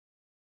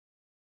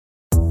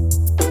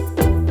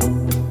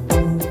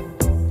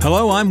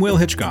Hello, I'm Will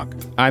Hitchcock.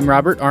 I'm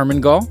Robert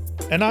Armengol.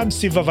 And I'm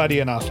Siva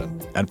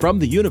Vaidyanathan. And from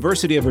the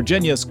University of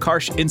Virginia's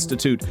Karsh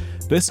Institute,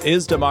 this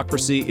is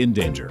Democracy in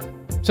Danger.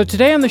 So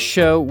today on the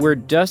show, we're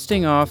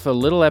dusting off a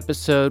little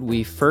episode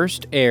we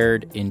first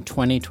aired in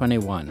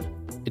 2021.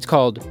 It's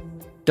called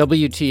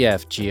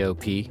WTF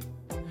GOP.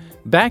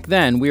 Back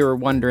then, we were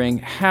wondering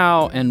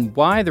how and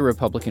why the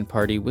Republican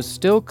Party was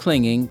still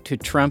clinging to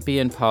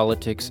Trumpian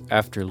politics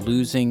after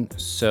losing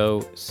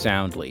so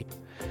soundly.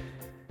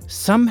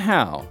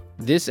 Somehow,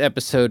 this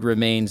episode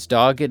remains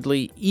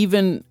doggedly,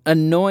 even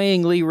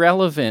annoyingly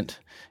relevant.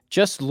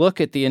 Just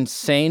look at the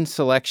insane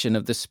selection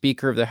of the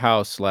Speaker of the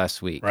House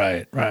last week.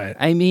 Right.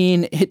 I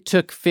mean, it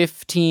took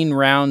 15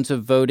 rounds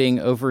of voting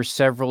over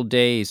several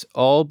days,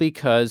 all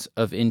because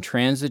of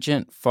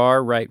intransigent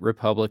far-right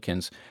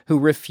Republicans who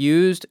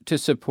refused to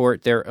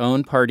support their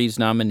own party's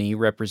nominee,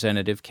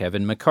 Representative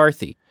Kevin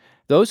McCarthy.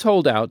 Those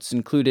holdouts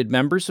included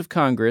members of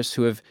Congress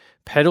who have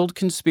peddled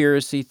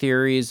conspiracy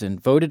theories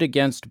and voted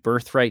against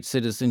birthright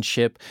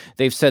citizenship.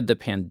 They've said the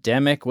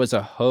pandemic was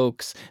a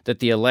hoax, that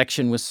the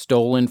election was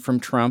stolen from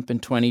Trump in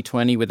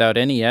 2020 without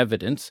any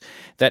evidence,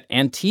 that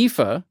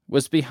Antifa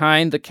was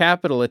behind the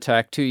Capitol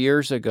attack 2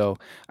 years ago.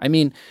 I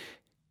mean,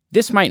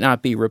 this might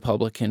not be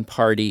Republican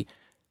Party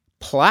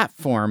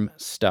platform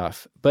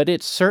stuff, but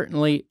it's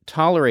certainly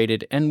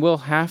tolerated and will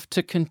have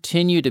to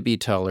continue to be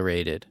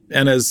tolerated.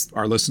 And as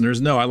our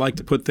listeners know, I like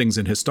to put things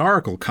in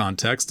historical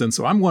context, and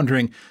so I'm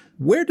wondering,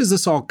 where does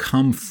this all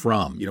come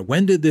from?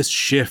 When did this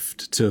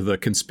shift to the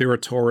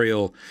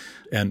conspiratorial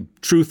and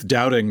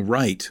truth-doubting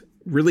right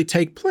really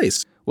take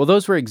place? Well,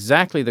 those were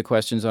exactly the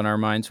questions on our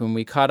minds when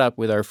we caught up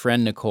with our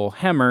friend Nicole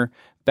Hemmer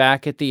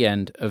back at the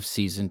end of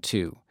Season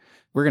 2.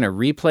 We're going to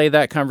replay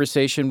that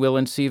conversation Will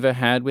and Siva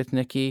had with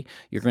Nikki.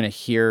 You're going to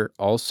hear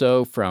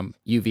also from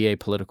UVA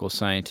political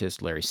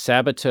scientist Larry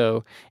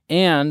Sabato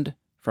and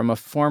from a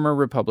former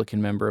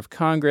Republican member of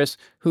Congress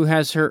who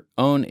has her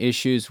own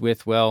issues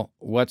with, well,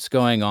 what's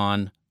going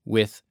on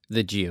with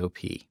the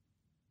GOP.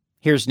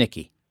 Here's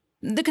Nikki.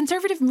 The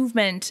conservative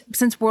movement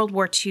since World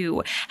War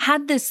II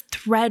had this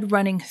thread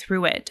running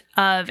through it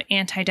of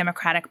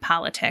anti-democratic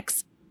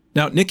politics.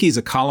 Now, Nikki's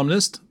a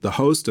columnist, the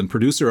host and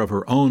producer of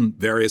her own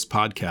various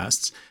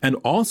podcasts, and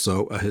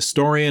also a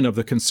historian of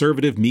the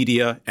conservative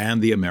media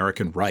and the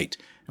American right.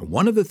 And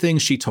one of the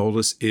things she told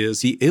us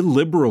is the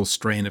illiberal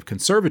strain of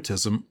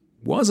conservatism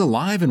was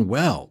alive and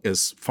well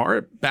as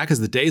far back as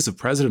the days of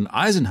President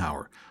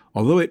Eisenhower,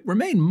 although it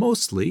remained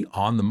mostly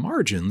on the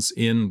margins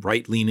in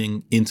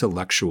right-leaning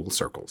intellectual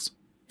circles.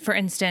 For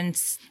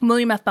instance,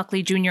 William F.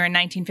 Buckley Jr. in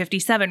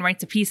 1957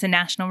 writes a piece in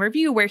National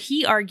Review where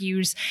he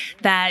argues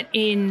that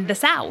in the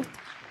South,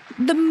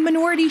 the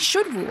minority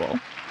should rule.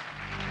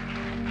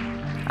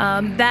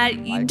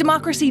 That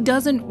democracy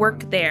doesn't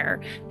work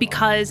there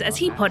because, as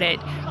he put it,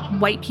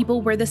 white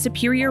people were the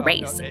superior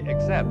race.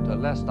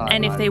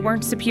 And if they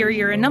weren't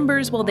superior in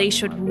numbers, well, they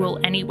should rule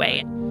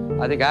anyway.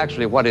 I think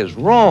actually what is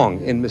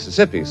wrong in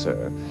Mississippi,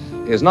 sir,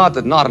 is not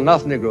that not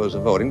enough Negroes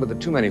are voting, but that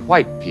too many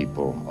white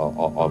people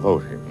are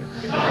voting.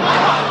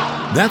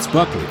 That's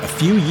Buckley a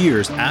few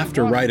years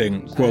after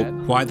writing, quote,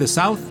 Why the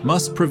South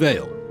Must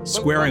Prevail,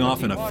 squaring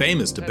off in a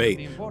famous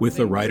debate with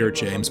the writer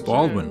James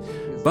Baldwin.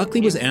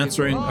 Buckley was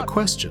answering a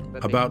question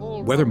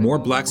about whether more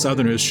black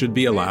Southerners should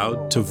be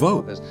allowed to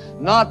vote.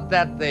 Not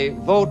that they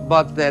vote,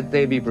 but that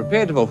they be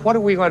prepared to vote. What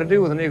are we going to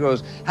do with the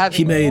Negroes?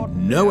 He made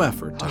no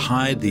effort to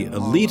hide the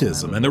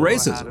elitism and the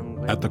racism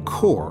at the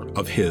core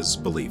of his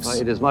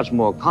beliefs. It is much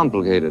more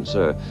complicated,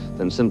 sir,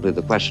 than simply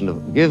the question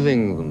of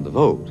giving them the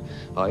vote.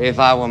 If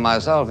I were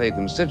myself a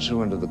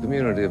constituent of the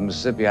community of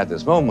Mississippi at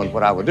this moment,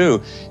 what I would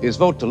do is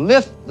vote to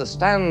lift the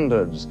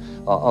standards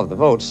of the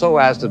vote so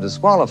as to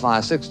disqualify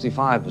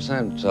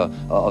 65%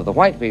 of the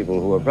white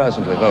people who are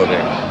presently voting.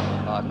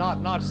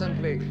 Not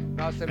simply.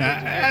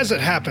 As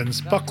it happens,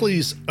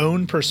 Buckley's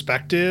own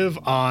perspective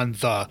on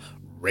the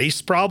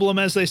race problem,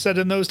 as they said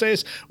in those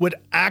days, would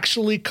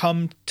actually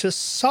come to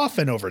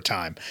soften over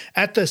time.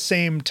 At the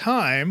same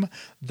time,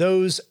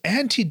 those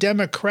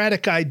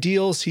anti-democratic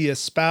ideals he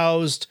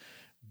espoused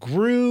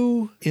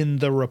grew in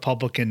the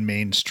Republican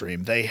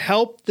mainstream. They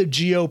helped the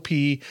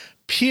GOP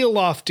peel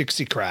off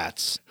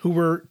Dixiecrats who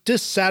were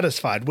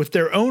dissatisfied with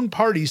their own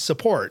party's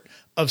support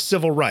of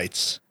civil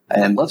rights.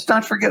 And let's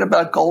not forget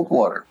about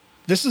Goldwater.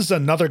 This is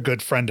another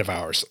good friend of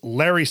ours,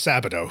 Larry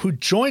Sabato, who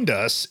joined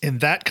us in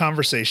that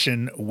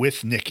conversation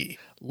with Nikki.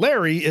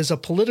 Larry is a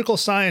political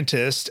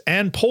scientist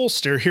and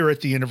pollster here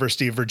at the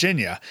University of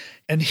Virginia,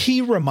 and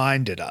he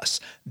reminded us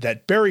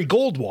that Barry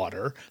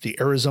Goldwater, the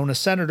Arizona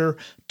senator,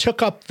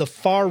 took up the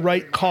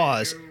far-right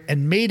cause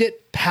and made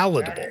it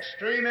palatable.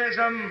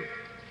 Extremism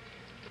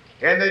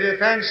in the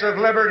defense of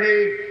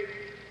liberty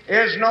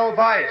is no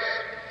vice.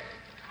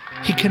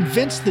 He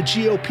convinced the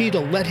GOP to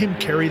let him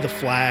carry the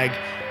flag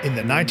in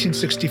the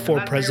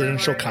 1964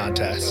 presidential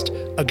contest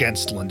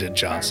against Lyndon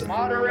Johnson.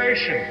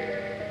 Moderation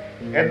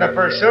in the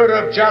pursuit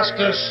of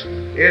justice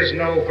is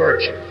no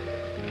virtue.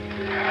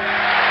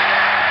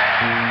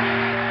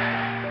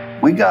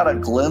 We got a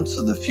glimpse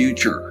of the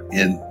future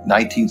in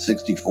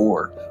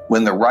 1964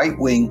 when the right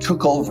wing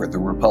took over the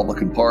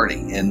Republican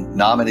Party in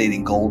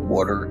nominating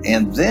Goldwater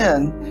and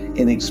then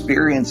in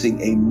experiencing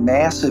a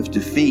massive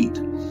defeat.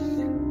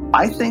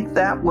 I think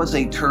that was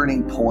a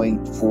turning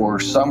point for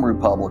some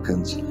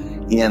Republicans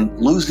in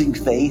losing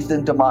faith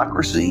in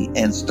democracy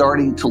and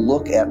starting to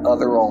look at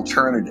other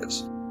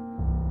alternatives.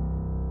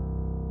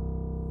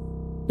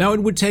 Now,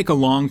 it would take a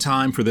long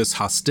time for this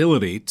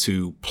hostility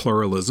to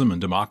pluralism and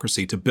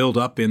democracy to build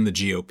up in the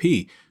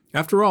GOP.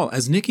 After all,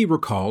 as Nikki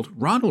recalled,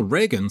 Ronald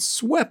Reagan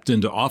swept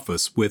into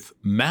office with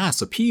mass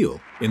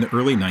appeal in the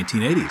early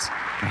 1980s.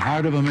 The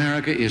heart of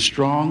America is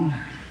strong.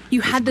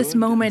 You had this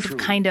moment of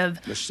kind of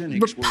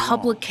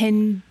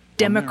Republican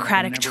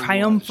Democratic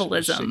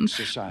triumphalism.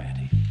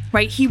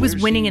 Right? He was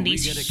winning in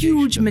these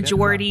huge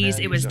majorities.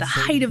 It was the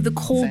height of the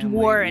Cold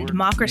War, and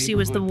democracy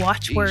was the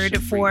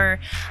watchword for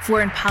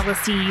foreign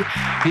policy.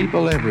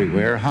 People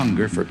everywhere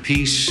hunger for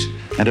peace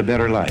and a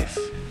better life.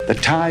 The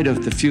tide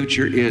of the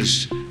future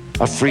is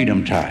a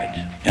freedom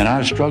tide, and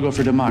our struggle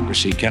for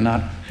democracy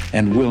cannot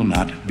and will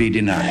not be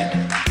denied.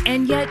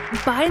 And yet,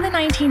 by the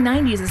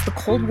 1990s, as the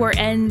Cold War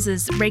ends,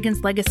 as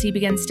Reagan's legacy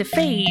begins to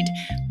fade,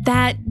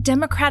 that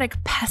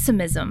democratic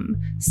pessimism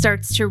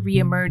starts to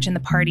reemerge in the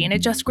party, and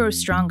it just grows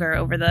stronger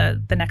over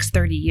the next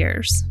 30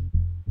 years.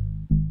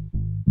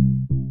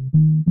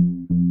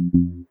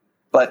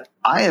 But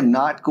I am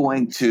not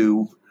going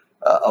to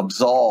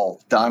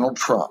absolve Donald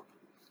Trump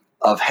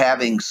of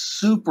having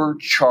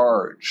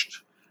supercharged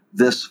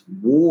this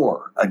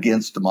war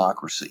against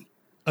democracy.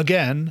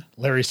 Again,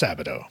 Larry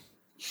Sabato.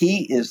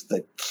 He is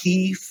the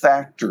key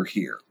factor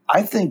here.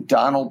 I think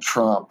Donald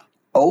Trump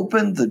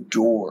opened the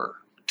door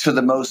to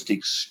the most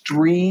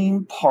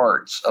extreme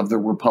parts of the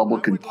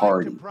Republican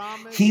Party.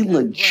 He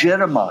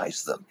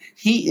legitimized them.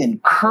 He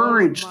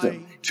encouraged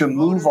them to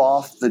move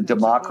off the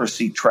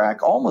democracy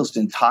track almost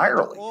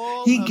entirely.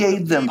 He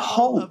gave them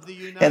hope.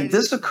 And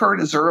this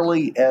occurred as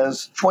early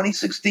as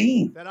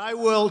 2016. That I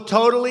will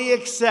totally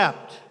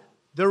accept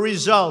the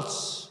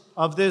results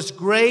of this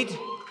great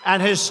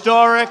and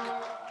historic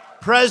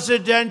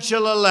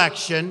presidential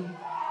election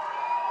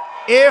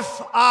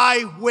if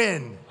I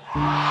win.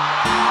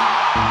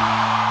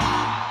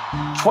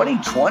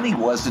 2020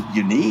 wasn't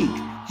unique.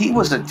 He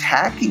was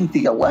attacking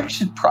the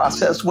election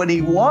process when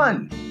he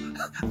won.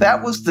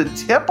 That was the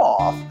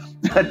tip-off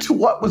to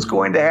what was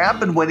going to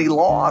happen when he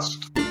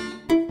lost.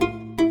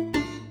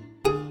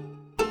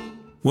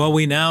 Well,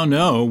 we now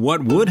know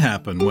what would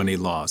happen when he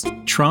lost.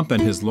 Trump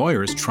and his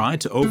lawyers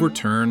tried to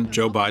overturn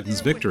Joe Biden's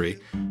victory.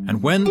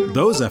 And when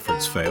those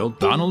efforts failed,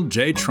 Donald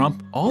J.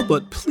 Trump all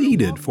but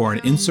pleaded for an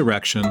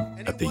insurrection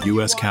at the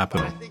U.S.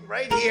 Capitol. I think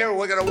right here,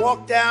 we're going to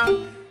walk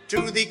down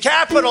to the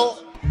Capitol.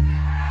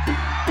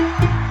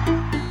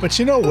 But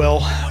you know,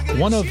 Will,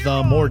 one of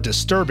the more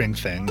disturbing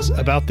things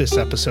about this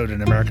episode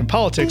in American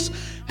politics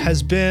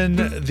has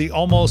been the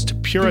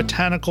almost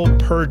puritanical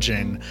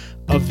purging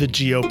of the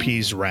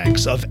GOP's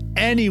ranks, of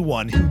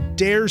anyone who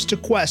dares to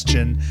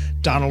question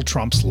Donald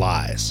Trump's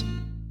lies.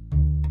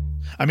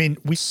 I mean,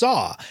 we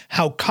saw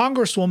how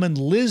Congresswoman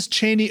Liz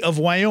Cheney of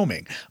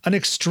Wyoming, an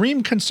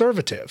extreme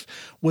conservative,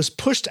 was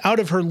pushed out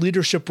of her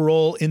leadership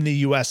role in the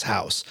U.S.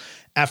 House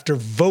after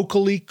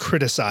vocally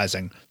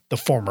criticizing the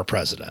former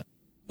president.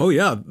 Oh,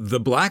 yeah. The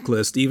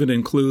blacklist even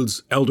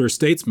includes elder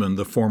statesmen,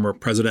 the former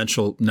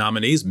presidential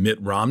nominees,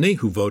 Mitt Romney,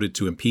 who voted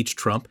to impeach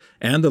Trump,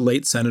 and the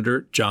late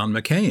Senator John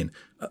McCain.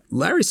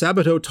 Larry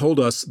Sabato told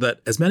us that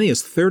as many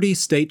as 30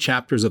 state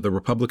chapters of the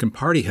Republican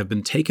Party have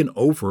been taken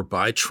over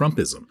by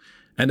Trumpism.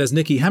 And as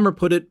Nikki Hemmer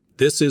put it,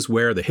 this is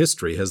where the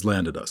history has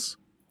landed us.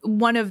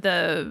 One of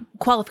the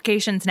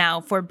qualifications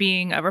now for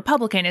being a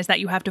Republican is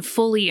that you have to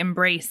fully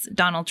embrace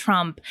Donald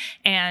Trump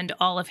and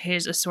all of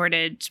his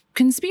assorted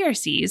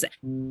conspiracies.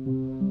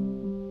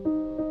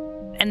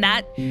 And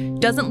that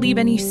doesn't leave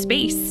any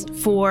space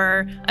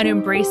for an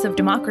embrace of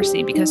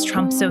democracy because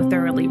Trump so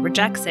thoroughly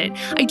rejects it.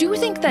 I do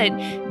think that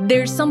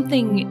there's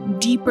something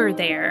deeper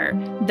there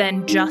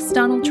than just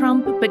Donald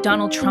Trump, but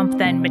Donald Trump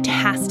then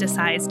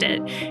metastasized it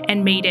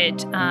and made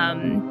it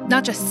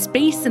not just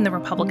space in the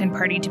Republican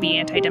Party to be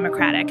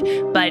anti-democratic,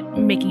 but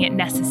making it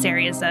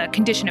necessary as a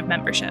condition of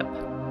membership.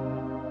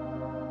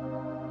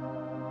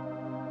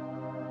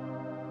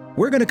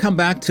 We're going to come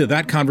back to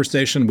that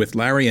conversation with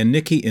Larry and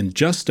Nikki in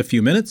just a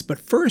few minutes, but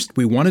first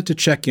we wanted to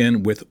check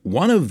in with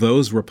one of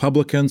those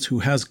Republicans who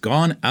has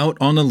gone out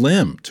on a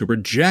limb to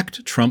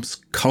reject Trump's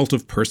cult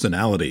of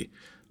personality.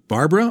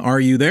 Barbara,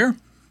 are you there?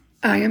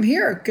 I am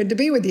here. Good to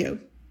be with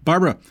you.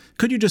 Barbara,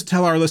 could you just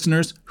tell our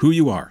listeners who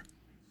you are?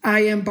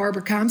 I am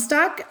Barbara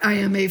Comstock. I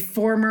am a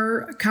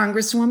former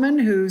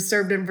congresswoman who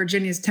served in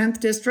Virginia's 10th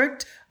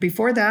district.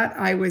 Before that,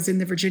 I was in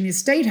the Virginia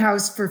State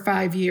House for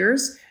 5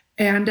 years.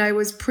 And I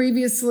was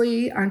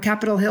previously on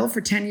Capitol Hill for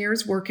 10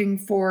 years working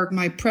for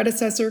my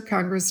predecessor,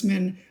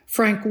 Congressman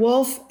Frank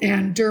Wolf.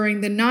 And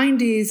during the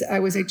 90s, I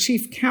was a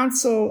chief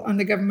counsel on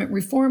the Government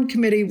Reform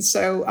Committee.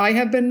 So I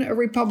have been a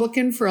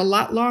Republican for a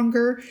lot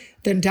longer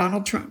than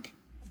Donald Trump.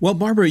 Well,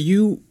 Barbara,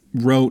 you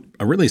wrote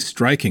a really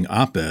striking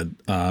op-ed.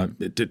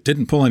 It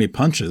didn't pull any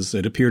punches.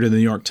 It appeared in the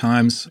New York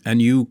Times,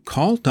 and you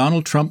called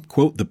Donald Trump,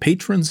 quote, the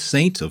patron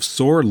saint of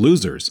sore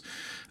losers.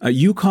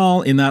 You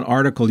call in that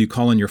article, you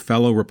call on your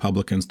fellow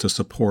Republicans to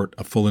support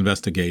a full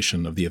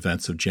investigation of the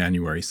events of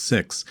January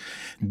 6th.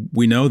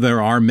 We know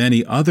there are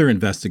many other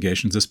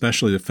investigations,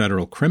 especially the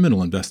federal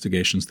criminal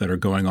investigations that are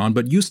going on,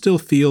 but you still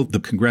feel the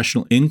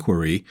congressional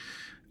inquiry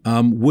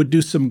would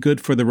do some good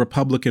for the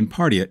Republican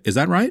Party. Is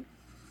that right?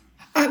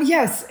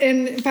 Yes.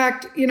 And in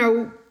fact,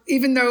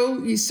 even though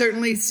you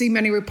certainly see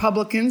many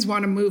Republicans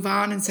want to move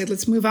on and say,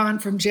 let's move on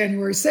from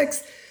January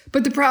 6th,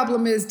 but the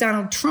problem is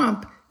Donald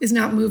Trump is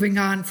not moving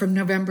on from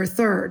November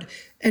 3rd.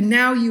 And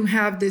now you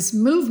have this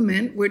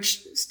movement,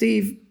 which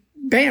Steve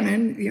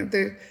Bannon,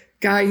 the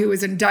guy who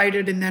was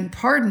indicted and then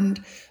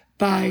pardoned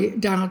by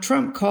Donald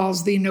Trump,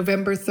 calls the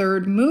November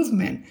 3rd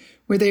movement,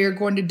 where they are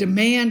going to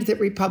demand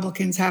that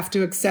Republicans have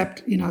to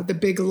accept, the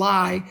big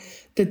lie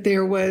that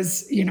there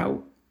was,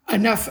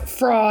 enough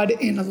fraud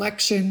in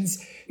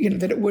elections,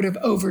 that it would have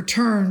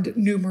overturned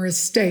numerous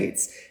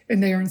states.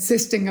 And they are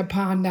insisting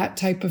upon that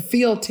type of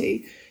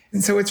fealty.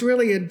 And so it's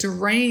really a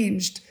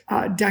deranged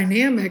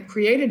dynamic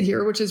created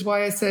here, which is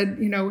why I said,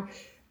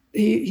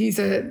 he's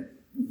a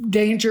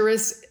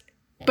dangerous,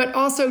 but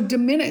also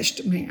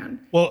diminished man.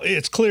 Well,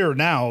 it's clear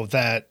now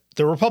that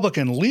the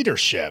Republican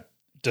leadership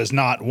does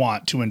not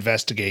want to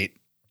investigate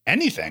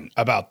anything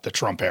about the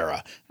Trump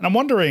era. And I'm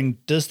wondering,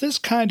 does this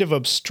kind of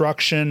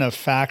obstruction of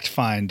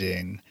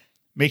fact-finding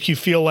make you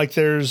feel like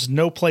there's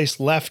no place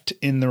left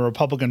in the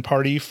Republican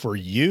Party for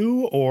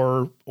you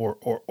or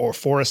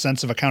for a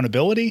sense of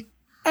accountability?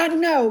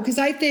 No, because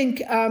I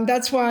think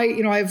that's why,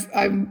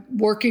 I'm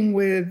working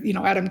with,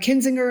 Adam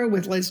Kinzinger,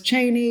 with Liz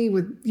Cheney,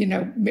 with,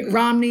 Mitt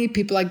Romney,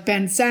 people like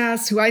Ben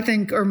Sasse, who I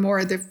think are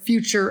more the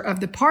future of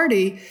the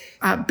party.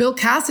 Bill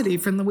Cassidy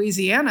from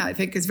Louisiana, I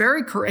think, is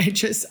very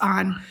courageous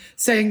on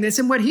saying this.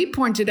 And what he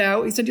pointed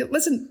out, he said,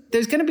 listen,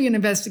 there's going to be an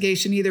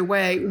investigation either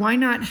way. Why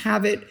not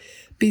have it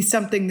be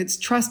something that's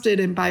trusted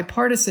and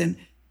bipartisan?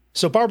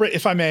 So, Barbara,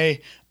 if I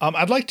may,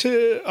 I'd like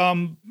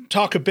to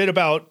talk a bit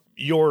about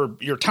your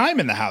time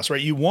in the House,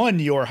 right? You won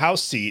your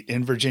House seat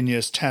in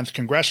Virginia's 10th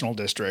congressional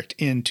district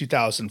in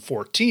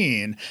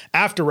 2014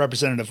 after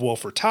Representative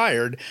Wolf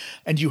retired,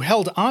 and you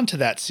held on to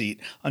that seat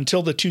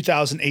until the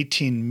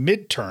 2018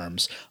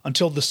 midterms,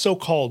 until the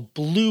so-called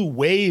blue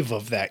wave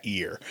of that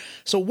year.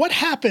 So what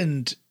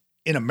happened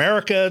in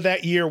America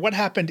that year? What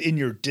happened in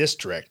your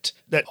district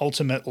that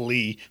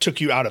ultimately took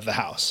you out of the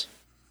House?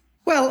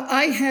 Well,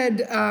 I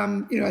had,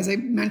 as I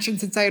mentioned,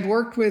 since I had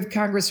worked with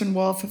Congressman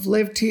Wolf, have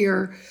lived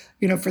here,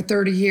 for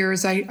 30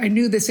 years, I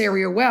knew this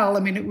area well. I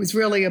mean, it was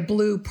really a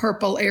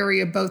blue-purple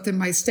area, both in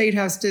my State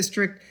House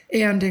district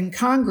and in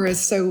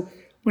Congress. So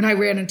when I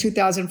ran in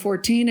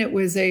 2014, it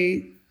was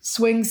a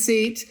swing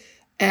seat,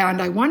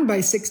 and I won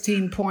by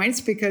 16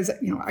 points because,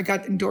 I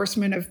got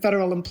endorsement of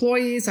federal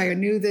employees. I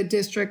knew the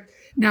district.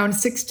 Now in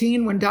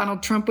 2016, when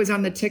Donald Trump was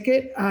on the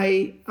ticket,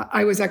 I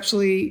was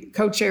actually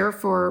co-chair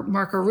for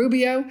Marco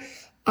Rubio.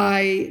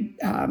 I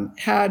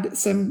had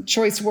some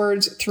choice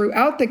words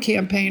throughout the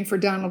campaign for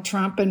Donald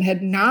Trump and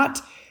had not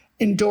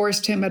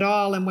endorsed him at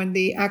all. And when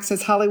the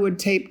Access Hollywood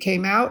tape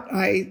came out,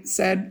 I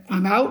said,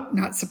 I'm out,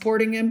 not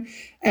supporting him.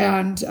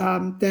 And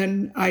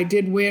then I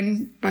did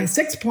win by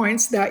 6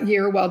 points that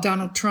year, while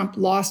Donald Trump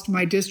lost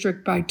my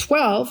district by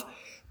 12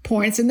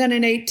 points. And then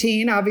in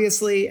 2018,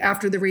 obviously,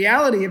 after the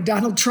reality of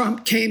Donald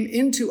Trump came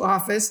into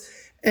office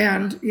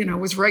and,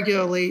 was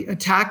regularly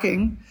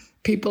attacking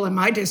people in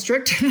my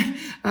district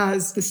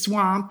as the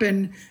swamp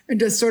and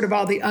just sort of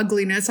all the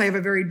ugliness. I have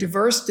a very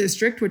diverse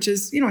district, which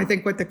is, I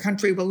think what the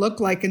country will look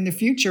like in the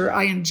future.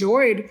 I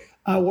enjoyed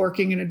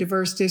working in a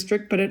diverse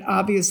district, but it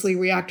obviously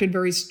reacted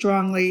very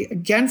strongly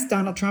against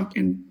Donald Trump.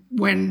 And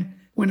when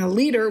a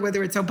leader,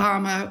 whether it's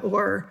Obama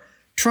or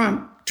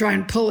Trump, try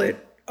and pull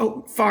it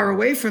far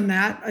away from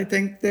that, I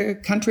think the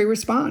country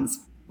responds.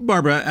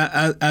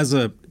 Barbara, as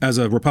a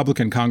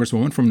Republican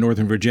congresswoman from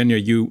Northern Virginia,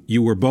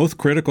 you were both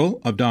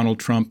critical of Donald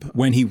Trump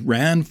when he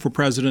ran for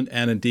president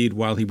and indeed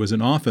while he was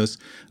in office.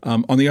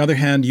 On the other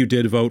hand, you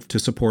did vote to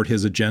support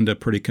his agenda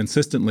pretty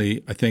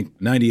consistently. I think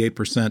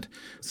 98%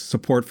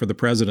 support for the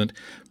president.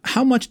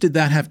 How much did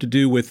that have to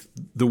do with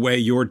the way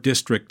your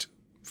district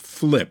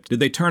flipped?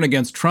 Did they turn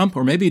against Trump,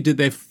 or maybe did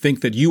they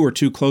think that you were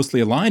too closely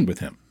aligned with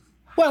him?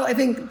 Well, I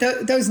think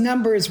those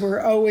numbers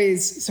were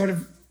always sort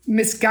of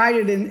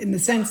misguided in the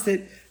sense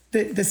that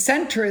the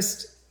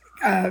centrist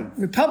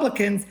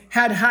Republicans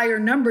had higher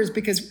numbers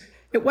because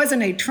it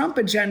wasn't a Trump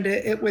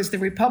agenda. It was the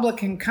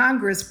Republican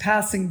Congress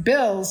passing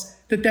bills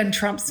that then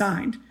Trump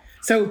signed.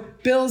 So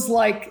bills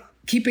like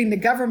keeping the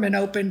government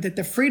open that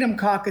the Freedom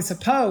Caucus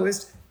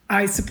opposed,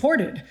 I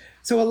supported.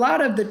 So a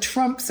lot of the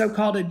Trump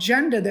so-called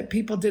agenda that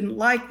people didn't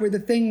like were the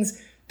things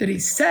that he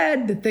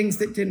said, the things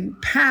that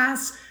didn't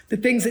pass, the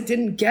things that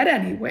didn't get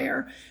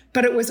anywhere.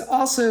 But it was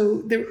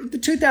also, the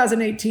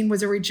 2018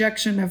 was a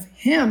rejection of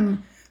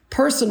him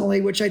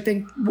personally, which I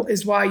think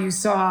is why you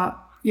saw,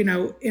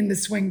 in the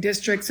swing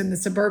districts and the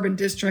suburban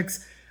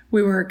districts,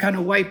 we were kind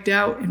of wiped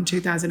out in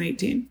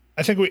 2018.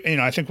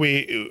 I think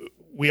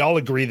we all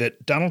agree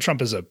that Donald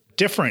Trump is a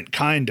different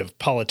kind of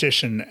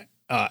politician,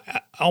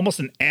 almost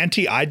an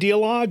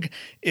anti-ideologue.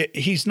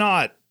 He's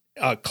not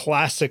a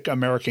classic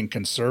American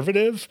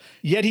conservative,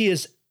 yet he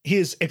is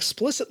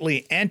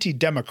explicitly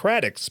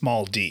anti-democratic,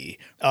 small d.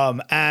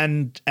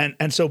 And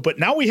so, but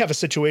now we have a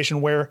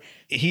situation where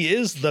he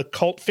is the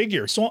cult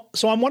figure. So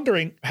I'm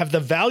wondering, have the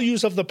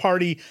values of the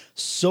party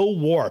so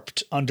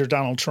warped under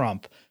Donald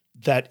Trump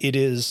that it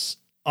is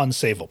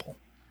unsavable?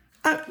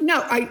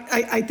 No,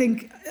 I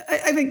think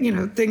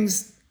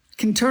things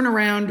can turn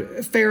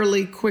around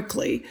fairly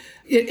quickly.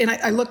 And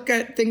I look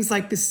at things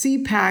like the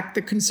CPAC,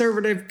 the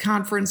conservative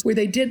conference, where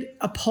they did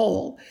a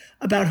poll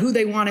about who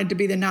they wanted to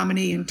be the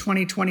nominee in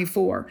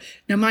 2024.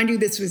 Now, mind you,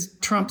 this was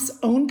Trump's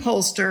own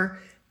pollster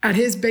at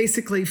his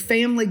basically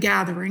family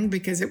gathering,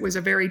 because it was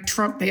a very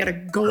Trump, they had a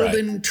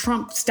golden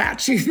Trump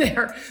statue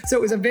there. So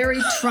it was a very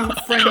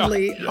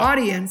Trump-friendly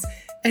audience.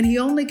 And he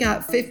only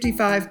got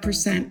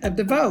 55% of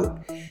the vote.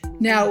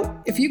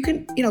 Now, if you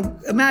can,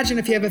 imagine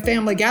if you have a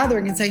family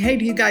gathering and say, hey,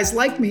 do you guys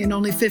like me? And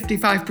only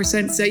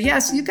 55% say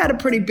yes, you've got a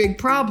pretty big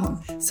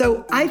problem.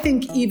 So I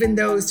think even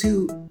those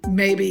who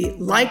maybe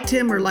liked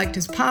him or liked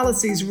his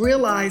policies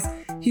realize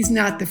he's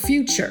not the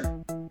future.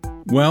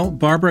 Well,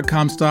 Barbara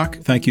Comstock,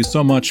 thank you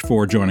so much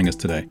for joining us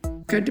today.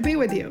 Good to be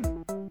with you.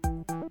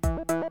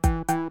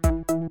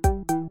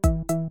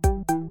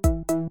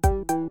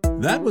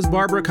 That was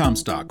Barbara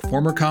Comstock,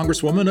 former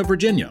Congresswoman of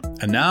Virginia,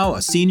 and now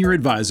a senior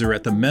advisor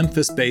at the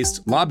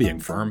Memphis-based lobbying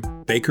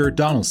firm Baker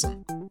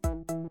Donelson.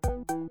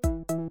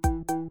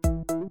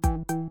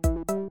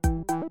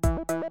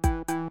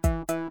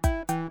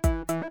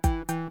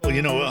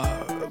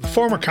 Well,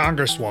 former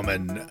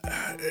Congresswoman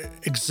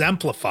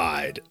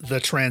exemplified the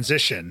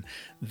transition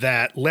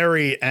that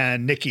Larry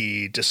and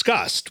Nikki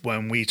discussed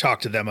when we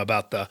talked to them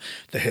about the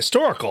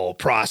historical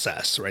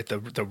process, right? The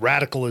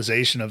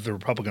radicalization of the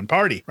Republican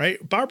Party,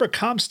 right? Barbara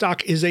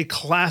Comstock is a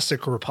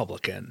classic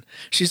Republican.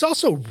 She's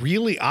also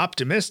really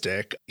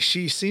optimistic.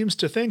 She seems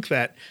to think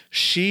that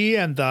she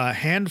and the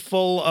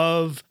handful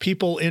of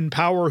people in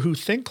power who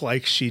think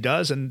like she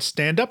does and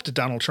stand up to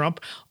Donald Trump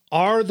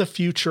are the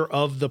future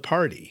of the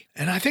party.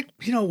 And I think,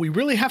 we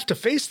really have to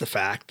face the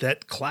fact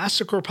that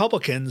classic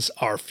Republicans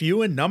are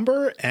few in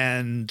number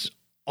and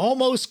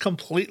almost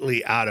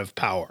completely out of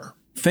power.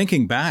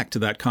 Thinking back to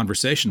that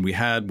conversation we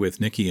had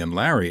with Nikki and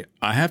Larry,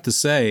 I have to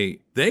say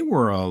they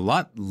were a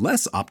lot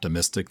less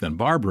optimistic than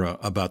Barbara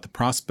about the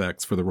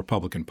prospects for the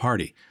Republican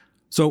Party.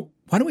 So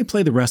why don't we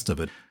play the rest of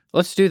it?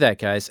 Let's do that,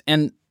 guys.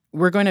 And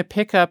we're going to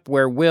pick up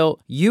where, Will,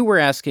 you were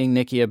asking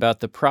Nikki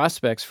about the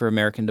prospects for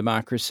American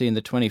democracy in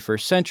the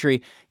 21st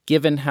century,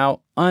 given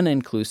how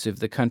uninclusive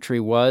the country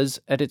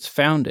was at its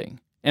founding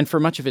and for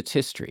much of its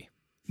history.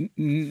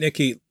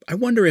 Nikki, I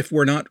wonder if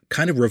we're not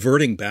kind of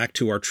reverting back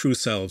to our true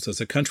selves as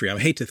a country. I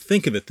hate to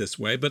think of it this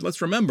way, but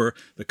let's remember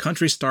the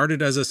country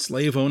started as a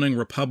slave-owning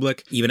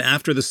republic. Even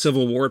after the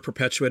Civil War, it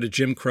perpetuated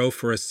Jim Crow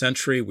for a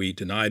century. We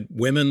denied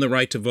women the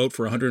right to vote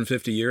for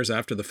 150 years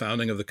after the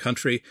founding of the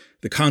country.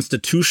 The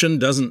Constitution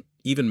doesn't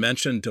even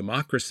mention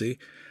democracy.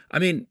 I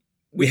mean,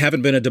 we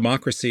haven't been a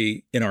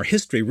democracy in our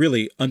history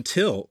really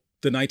until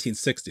the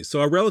 1960s. So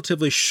a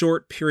relatively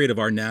short period of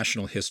our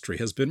national history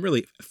has been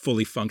really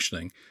fully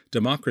functioning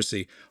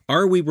democracy.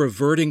 Are we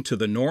reverting to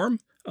the norm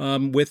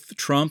with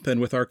Trump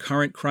and with our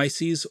current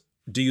crises?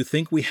 Do you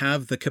think we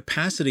have the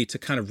capacity to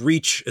kind of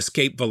reach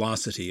escape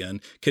velocity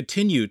and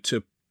continue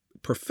to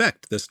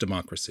perfect this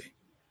democracy?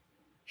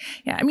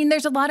 Yeah, I mean,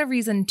 there's a lot of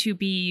reason to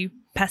be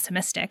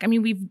pessimistic. I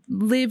mean, we've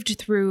lived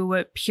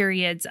through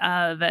periods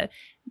of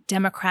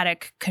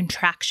democratic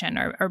contraction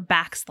or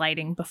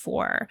backsliding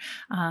before.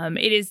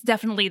 It is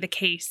definitely the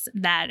case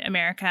that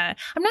America,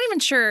 I'm not even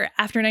sure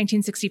after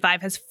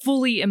 1965, has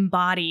fully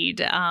embodied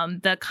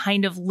the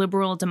kind of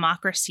liberal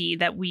democracy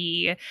that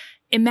we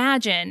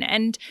imagine.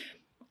 And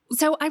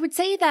so I would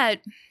say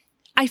that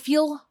I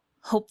feel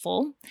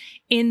hopeful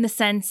in the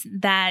sense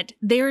that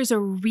there is a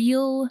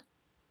real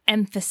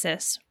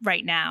emphasis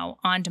right now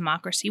on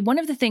democracy. One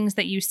of the things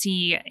that you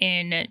see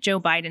in Joe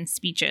Biden's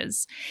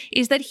speeches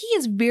is that he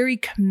is very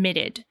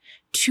committed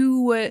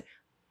to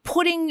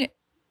putting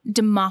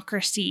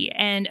democracy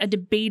and a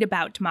debate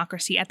about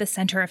democracy at the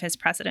center of his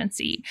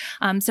presidency.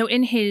 So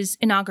in his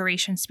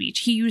inauguration speech,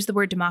 he used the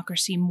word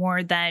democracy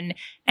more than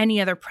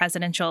any other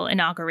presidential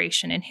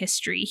inauguration in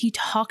history. He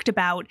talked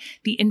about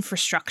the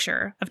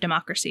infrastructure of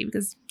democracy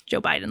because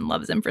Joe Biden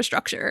loves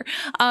infrastructure.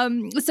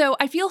 So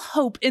I feel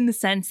hope in the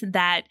sense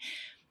that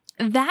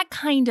that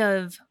kind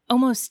of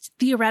almost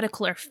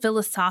theoretical or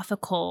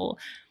philosophical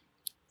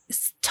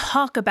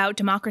talk about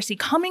democracy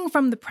coming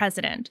from the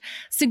president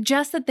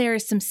suggests that there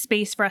is some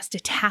space for us to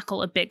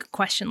tackle a big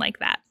question like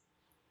that.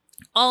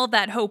 All of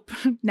that hope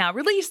now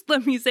released,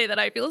 let me say that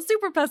I feel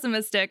super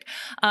pessimistic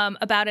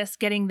about us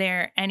getting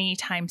there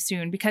anytime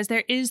soon, because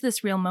there is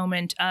this real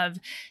moment of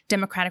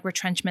democratic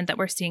retrenchment that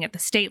we're seeing at the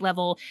state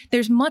level.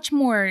 There's much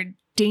more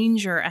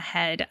danger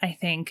ahead, I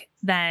think,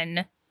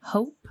 than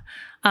hope.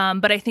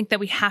 But I think that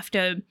we have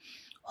to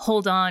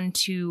hold on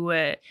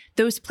to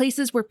those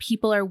places where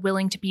people are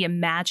willing to be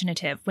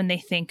imaginative when they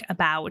think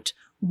about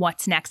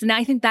what's next. And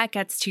I think that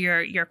gets to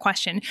your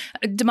question.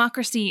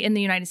 Democracy in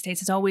the United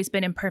States has always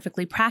been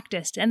imperfectly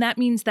practiced. And that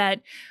means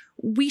that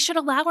we should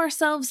allow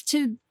ourselves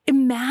to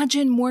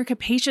imagine more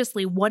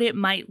capaciously what it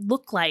might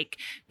look like,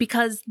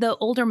 because the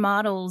older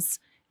models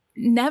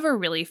never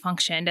really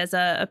functioned as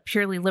a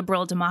purely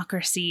liberal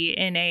democracy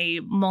in a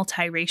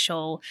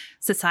multiracial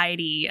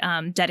society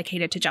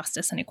dedicated to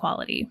justice and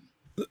equality.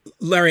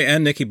 Larry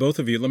and Nikki, both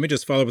of you, let me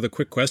just follow up with a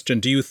quick question.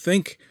 Do you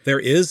think there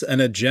is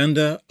an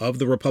agenda of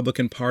the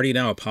Republican Party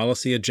now, a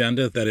policy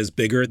agenda that is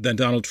bigger than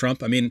Donald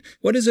Trump? I mean,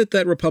 what is it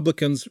that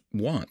Republicans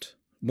want?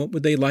 What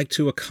would they like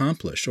to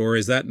accomplish? Or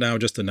is that now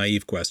just a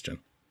naive question?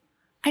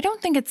 I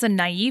don't think it's a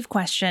naive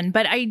question,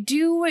 but I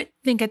do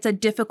think it's a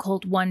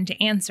difficult one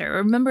to answer.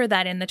 Remember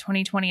that in the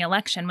 2020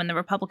 election, when the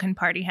Republican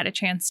Party had a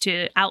chance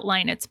to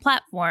outline its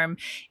platform,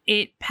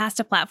 it passed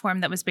a platform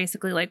that was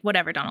basically like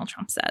whatever Donald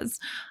Trump says.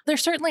 There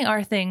certainly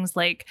are things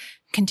like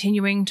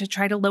continuing to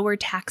try to lower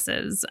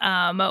taxes,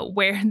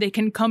 where they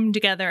can come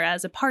together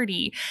as a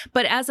party.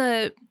 But as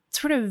a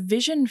sort of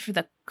vision for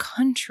the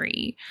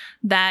country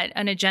that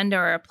an agenda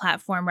or a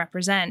platform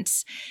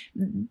represents,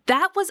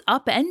 that was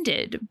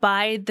upended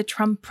by the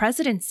Trump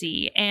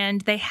presidency,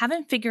 and they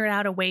haven't figured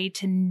out a way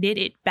to knit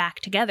it back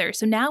together.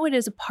 So now it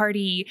is a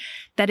party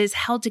that is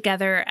held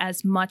together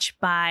as much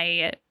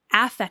by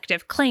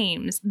affective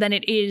claims than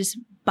it is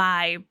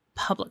by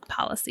public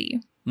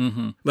policy.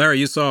 Mm-hmm. Larry,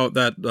 you saw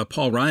that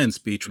Paul Ryan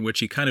speech in which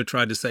he kind of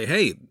tried to say,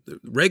 hey,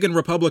 Reagan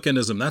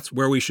Republicanism, that's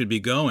where we should be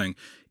going.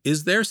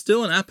 Is there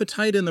still an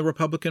appetite in the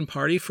Republican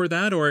Party for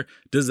that? Or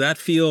does that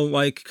feel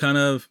like kind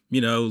of,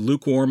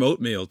 lukewarm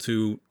oatmeal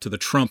to the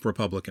Trump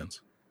Republicans?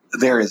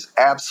 There is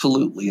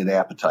absolutely an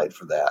appetite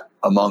for that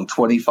among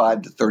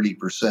 25 to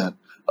 30%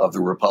 of the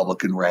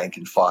Republican rank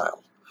and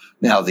file.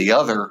 Now, the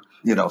other,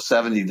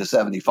 70 to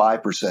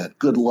 75%,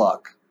 good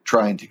luck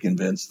trying to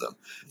convince them.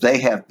 They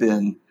have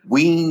been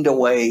weaned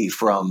away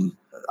from,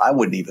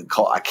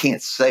 I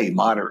can't say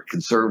moderate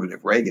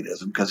conservative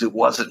Reaganism because it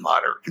wasn't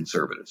moderate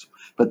conservatism,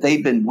 but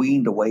they've been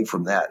weaned away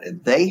from that.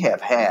 And they have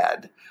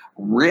had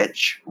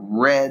rich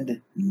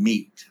red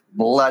meat,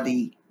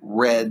 bloody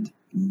red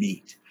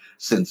meat,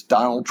 since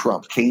Donald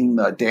Trump came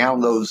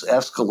down those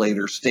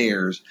escalator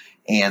stairs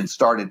and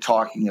started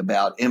talking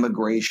about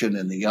immigration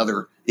and the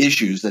other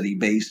issues that he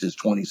based his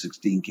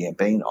 2016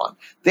 campaign on.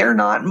 They're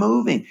not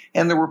moving.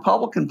 And the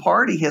Republican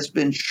Party has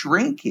been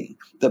shrinking.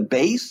 The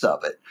base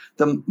of it,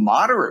 the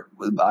moderate,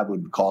 I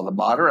would call the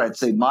moderate, I'd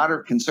say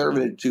moderate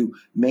conservative to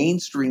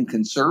mainstream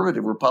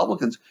conservative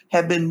Republicans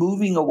have been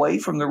moving away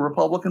from the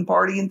Republican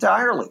Party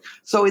entirely.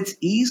 So it's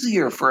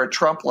easier for a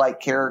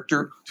Trump-like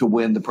character to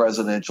win the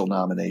presidential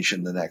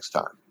nomination the next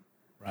time.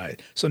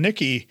 Right. So,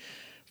 Nikki,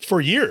 for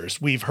years,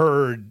 we've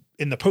heard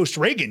in the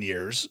post-Reagan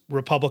years,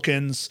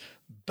 Republicans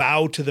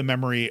bow to the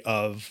memory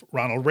of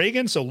Ronald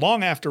Reagan. So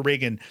long after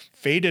Reagan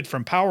faded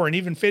from power and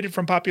even faded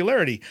from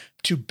popularity,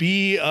 to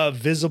be a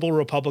visible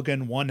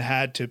Republican, one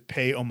had to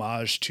pay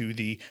homage to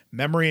the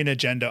memory and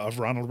agenda of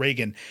Ronald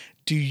Reagan.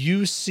 Do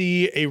you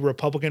see a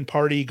Republican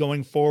Party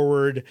going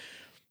forward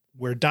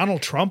where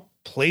Donald Trump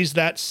plays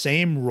that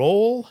same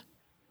role?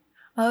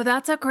 Oh,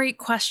 that's a great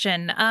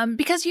question.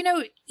 Because,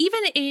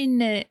 even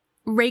in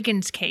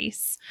Reagan's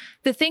case,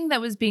 the thing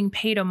that was being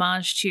paid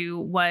homage to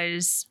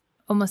was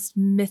almost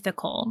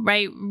mythical,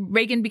 right?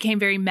 Reagan became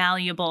very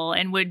malleable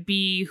and would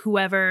be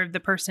whoever the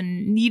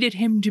person needed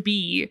him to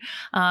be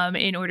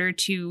in order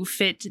to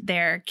fit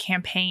their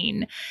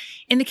campaign.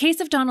 In the case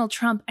of Donald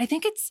Trump, I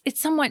think it's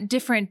somewhat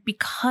different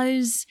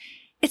because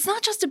it's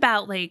not just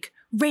about like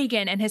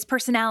Reagan and his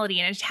personality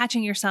and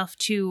attaching yourself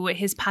to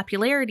his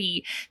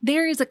popularity.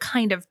 There is a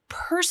kind of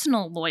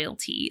personal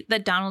loyalty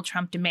that Donald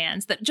Trump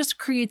demands that just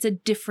creates a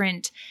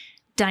different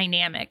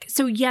dynamic.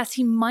 So yes,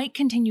 he might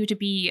continue to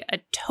be a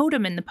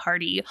totem in the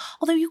party,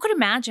 although you could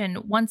imagine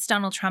once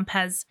Donald Trump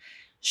has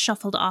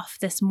shuffled off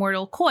this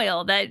mortal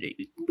coil that,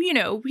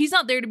 he's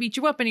not there to beat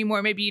you up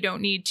anymore. Maybe you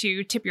don't need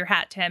to tip your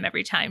hat to him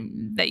every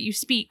time that you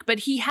speak. But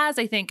he has,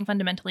 I think,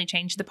 fundamentally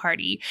changed the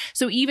party.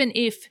 So even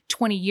if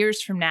 20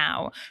 years from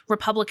now,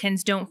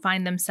 Republicans don't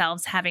find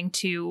themselves having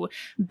to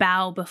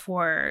bow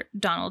before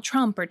Donald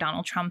Trump or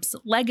Donald Trump's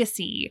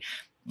legacy,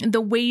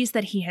 the ways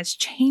that he has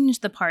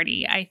changed the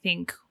party, I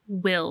think,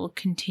 will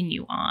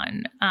continue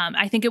on.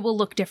 I think it will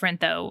look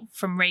different, though,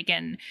 from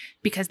Reagan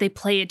because they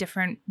play a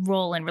different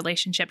role in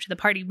relationship to the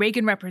party.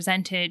 Reagan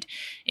represented,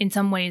 in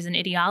some ways, an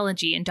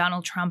ideology, and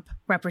Donald Trump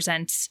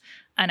represents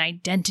an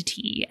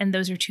identity. And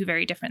those are two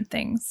very different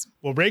things.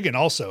 Well, Reagan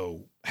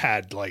also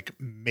had like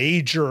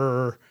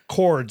major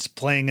chords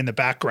playing in the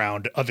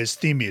background of his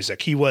theme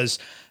music. He was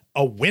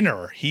a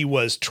winner. He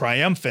was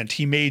triumphant.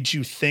 He made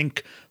you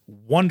think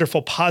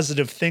wonderful,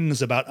 positive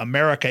things about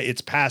America, its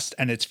past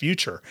and its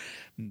future.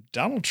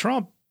 Donald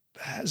Trump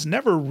has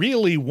never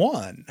really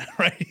won,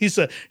 right? He's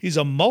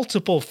a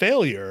multiple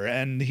failure,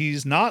 and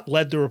he's not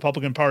led the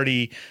Republican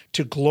Party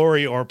to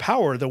glory or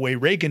power the way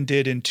Reagan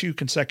did in 2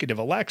 consecutive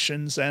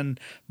elections and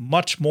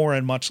much more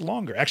and much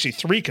longer. Actually,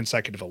 3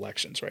 consecutive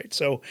elections, right?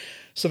 So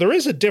there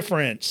is a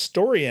different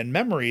story and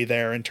memory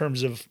there in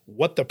terms of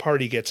what the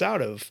party gets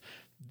out of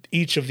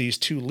each of these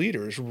 2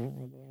 leaders.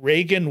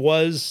 Reagan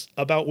was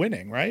about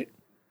winning, right?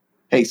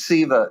 Hey,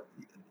 Siva,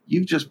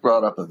 you just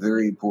brought up a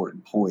very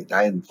important point.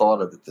 I hadn't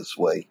thought of it this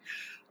way.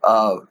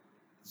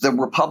 The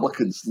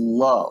Republicans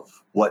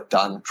love what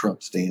Donald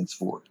Trump stands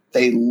for.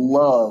 They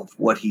love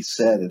what he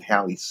said and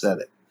how he said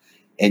it.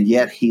 And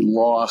yet he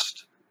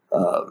lost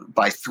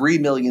by 3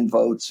 million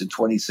votes in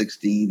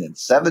 2016 and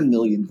 7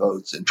 million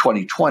votes in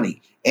 2020.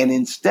 And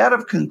instead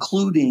of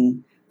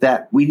concluding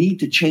that we need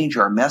to change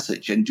our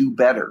message and do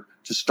better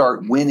to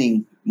start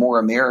winning more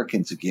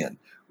Americans again,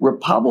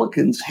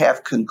 Republicans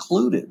have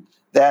concluded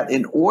that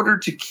in order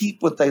to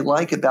keep what they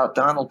like about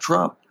Donald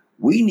Trump,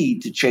 we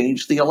need to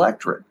change the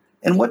electorate.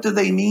 And what do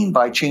they mean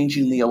by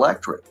changing the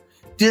electorate?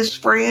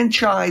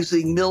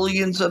 Disfranchising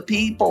millions of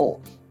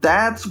people.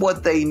 That's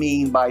what they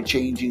mean by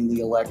changing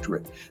the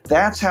electorate.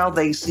 That's how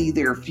they see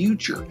their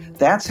future.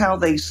 That's how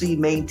they see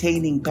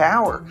maintaining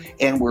power.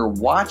 And we're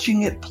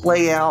watching it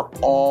play out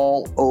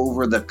all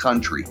over the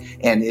country.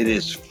 And it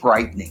is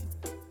frightening.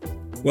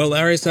 Well,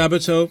 Larry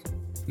Sabato,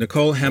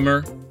 Nicole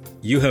Hemmer,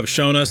 you have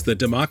shown us that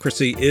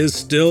democracy is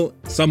still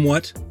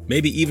somewhat,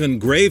 maybe even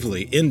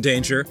gravely, in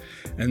danger.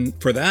 And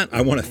for that, I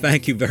want to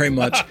thank you very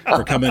much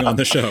for coming on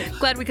the show.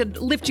 Glad we could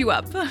lift you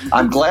up.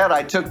 I'm glad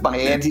I took my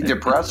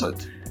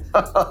antidepressant.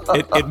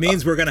 It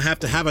means we're going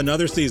to have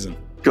another season.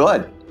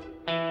 Good.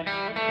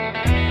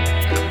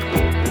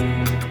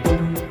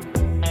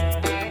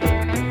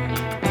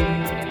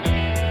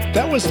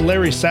 That was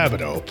Larry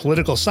Sabato,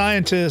 political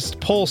scientist,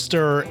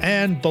 pollster,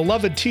 and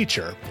beloved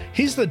teacher.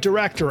 He's the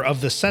director of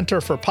the Center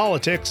for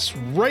Politics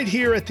right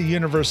here at the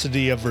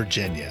University of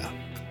Virginia.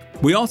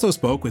 We also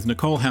spoke with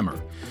Nicole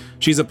Hemmer.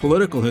 She's a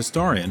political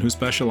historian who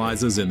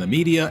specializes in the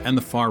media and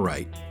the far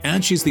right,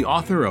 and she's the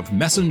author of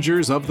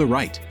Messengers of the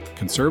Right,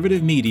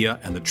 Conservative Media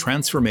and the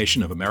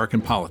Transformation of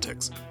American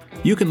Politics.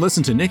 You can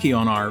listen to Nikki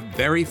on our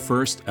very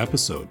first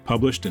episode,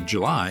 published in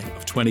July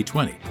of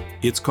 2020.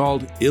 It's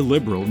called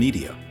Illiberal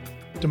Media.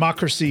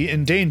 Democracy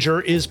in Danger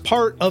is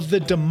part of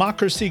the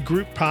Democracy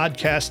Group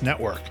Podcast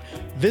Network.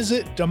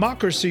 Visit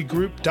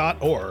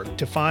democracygroup.org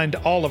to find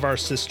all of our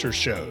sister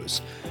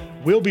shows.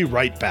 We'll be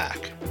right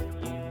back.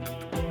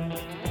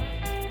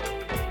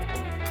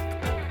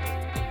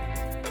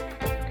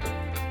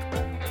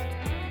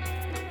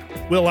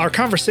 Well, our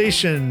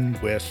conversation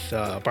with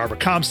Barbara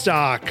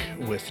Comstock,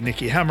 with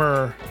Nikki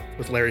Hemmer,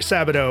 with Larry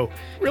Sabato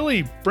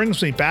really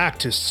brings me back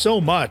to so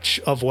much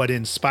of what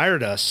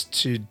inspired us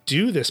to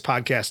do this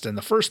podcast in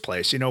the first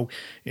place. You know,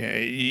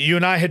 you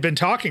and I had been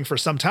talking for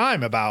some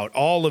time about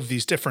all of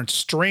these different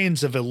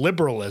strains of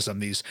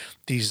illiberalism,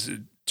 these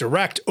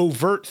direct,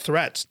 overt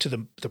threats to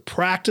the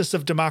practice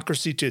of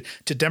democracy,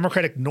 to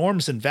democratic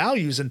norms and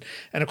values. And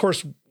of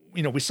course,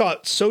 you know, we saw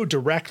it so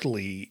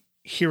directly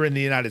here in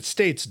the United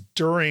States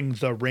during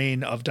the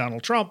reign of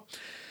Donald Trump.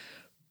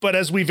 But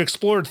as we've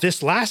explored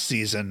this last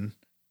season,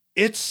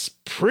 it's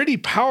pretty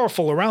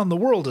powerful around the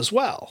world as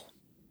well.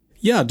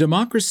 Yeah,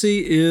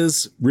 democracy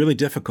is really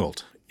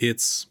difficult.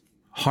 It's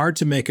hard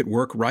to make it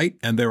work right,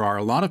 and there are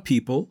a lot of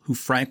people who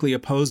frankly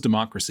oppose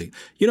democracy.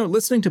 You know,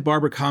 listening to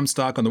Barbara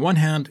Comstock, on the one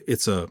hand,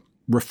 it's a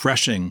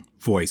refreshing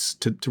voice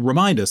to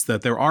remind us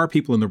that there are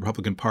people in the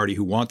Republican Party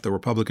who want the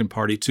Republican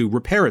Party to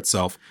repair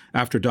itself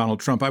after Donald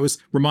Trump. I was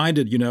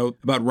reminded,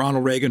 about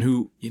Ronald Reagan,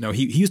 who, he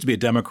used to be a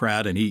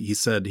Democrat, and he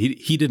said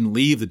he didn't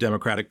leave the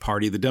Democratic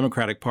Party. The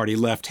Democratic Party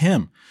left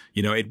him.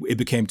 It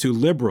became too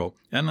liberal.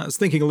 And I was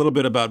thinking a little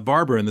bit about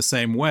Barbara in the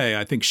same way.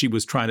 I think she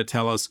was trying to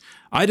tell us,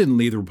 I didn't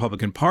leave the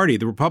Republican Party.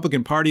 The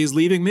Republican Party is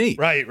leaving me.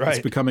 Right. It's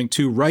becoming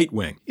too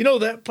right-wing.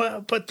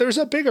 But there's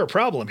a bigger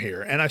problem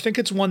here. And I think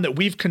it's one that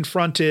we've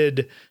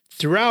confronted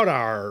throughout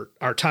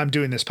our time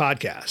doing this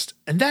podcast.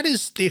 And that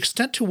is the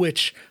extent to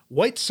which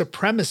white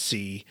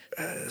supremacy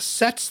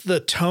sets the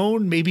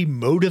tone, maybe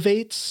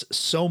motivates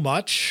so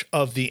much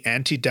of the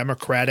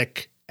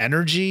anti-democratic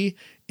energy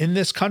in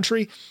this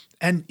country.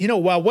 And,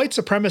 while white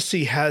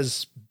supremacy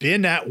has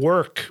been at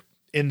work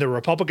in the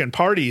Republican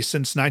Party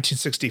since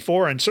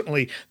 1964, and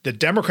certainly the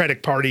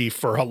Democratic Party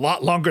for a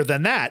lot longer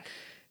than that,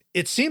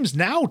 it seems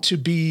now to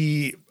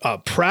be a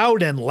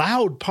proud and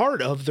loud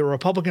part of the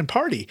Republican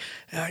Party.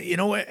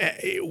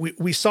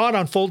 We saw it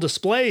on full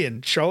display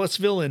in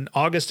Charlottesville in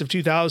August of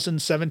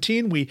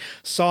 2017. We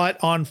saw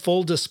it on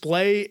full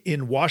display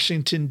in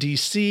Washington,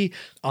 D.C.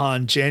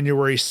 on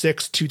January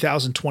 6,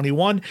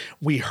 2021.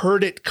 We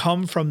heard it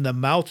come from the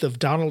mouth of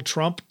Donald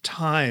Trump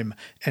time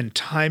and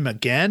time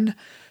again.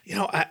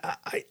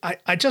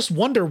 I just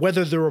wonder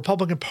whether the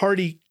Republican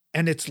Party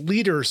and its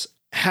leaders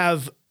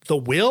have the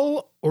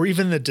will or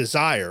even the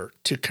desire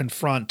to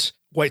confront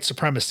white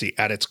supremacy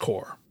at its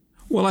core.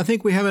 Well, I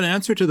think we have an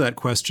answer to that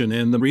question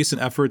in the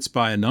recent efforts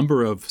by a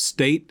number of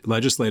state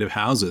legislative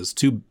houses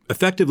to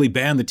effectively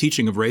ban the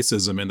teaching of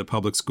racism in the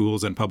public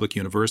schools and public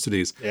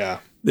universities. Yeah.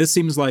 This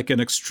seems like an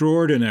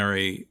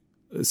extraordinary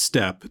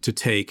step to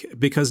take,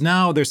 because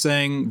now they're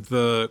saying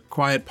the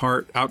quiet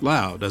part out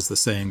loud, as the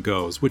saying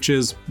goes, which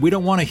is, we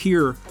don't want to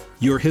hear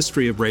your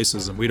history of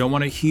racism. We don't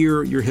want to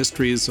hear your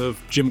histories of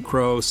Jim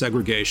Crow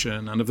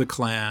segregation and of the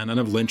Klan and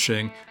of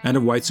lynching and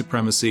of white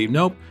supremacy.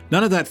 Nope,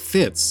 none of that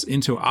fits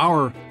into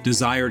our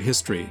desired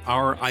history,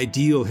 our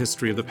ideal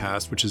history of the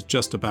past, which is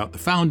just about the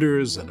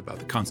founders and about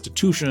the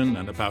Constitution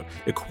and about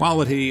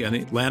equality and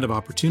the land of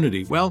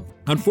opportunity. Well,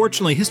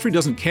 unfortunately, history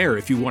doesn't care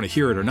if you want to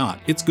hear it or not.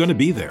 It's going to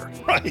be there.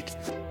 Right.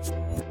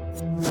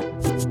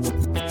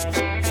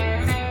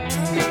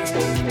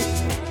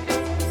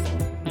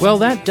 Well,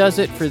 that does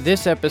it for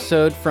this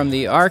episode from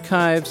the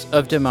Archives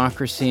of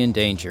Democracy in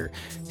Danger.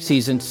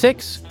 Season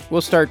 6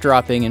 will start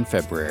dropping in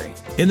February.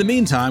 In the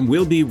meantime,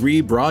 we'll be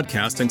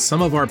rebroadcasting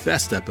some of our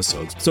best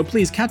episodes, so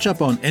please catch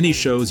up on any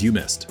shows you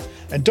missed.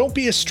 And don't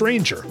be a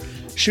stranger.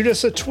 Shoot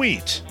us a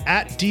tweet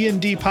at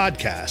D&D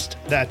Podcast.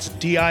 That's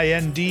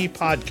D-I-N-D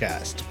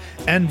Podcast.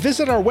 And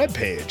visit our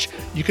webpage.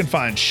 You can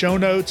find show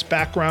notes,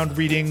 background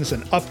readings,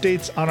 and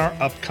updates on our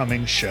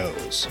upcoming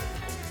shows.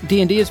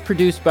 D&D is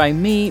produced by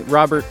me,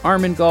 Robert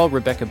Armengol.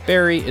 Rebecca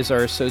Berry is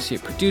our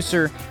associate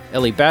producer.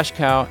 Ellie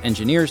Bashkow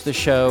engineers the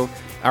show.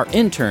 Our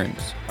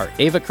interns are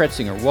Ava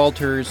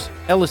Kretzinger-Walters,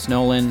 Ellis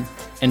Nolan,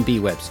 and B.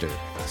 Webster.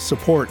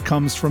 Support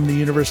comes from the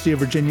University of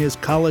Virginia's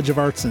College of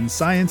Arts and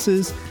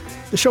Sciences.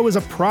 The show is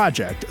a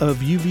project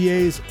of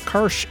UVA's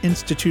Karsh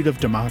Institute of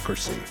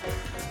Democracy.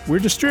 We're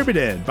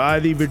distributed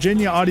by the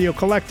Virginia Audio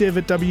Collective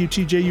at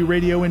WTJU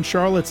Radio in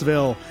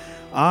Charlottesville.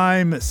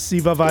 I'm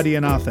Siva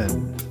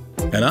Vaidyanathan.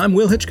 And I'm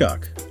Will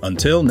Hitchcock.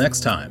 Until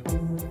next time.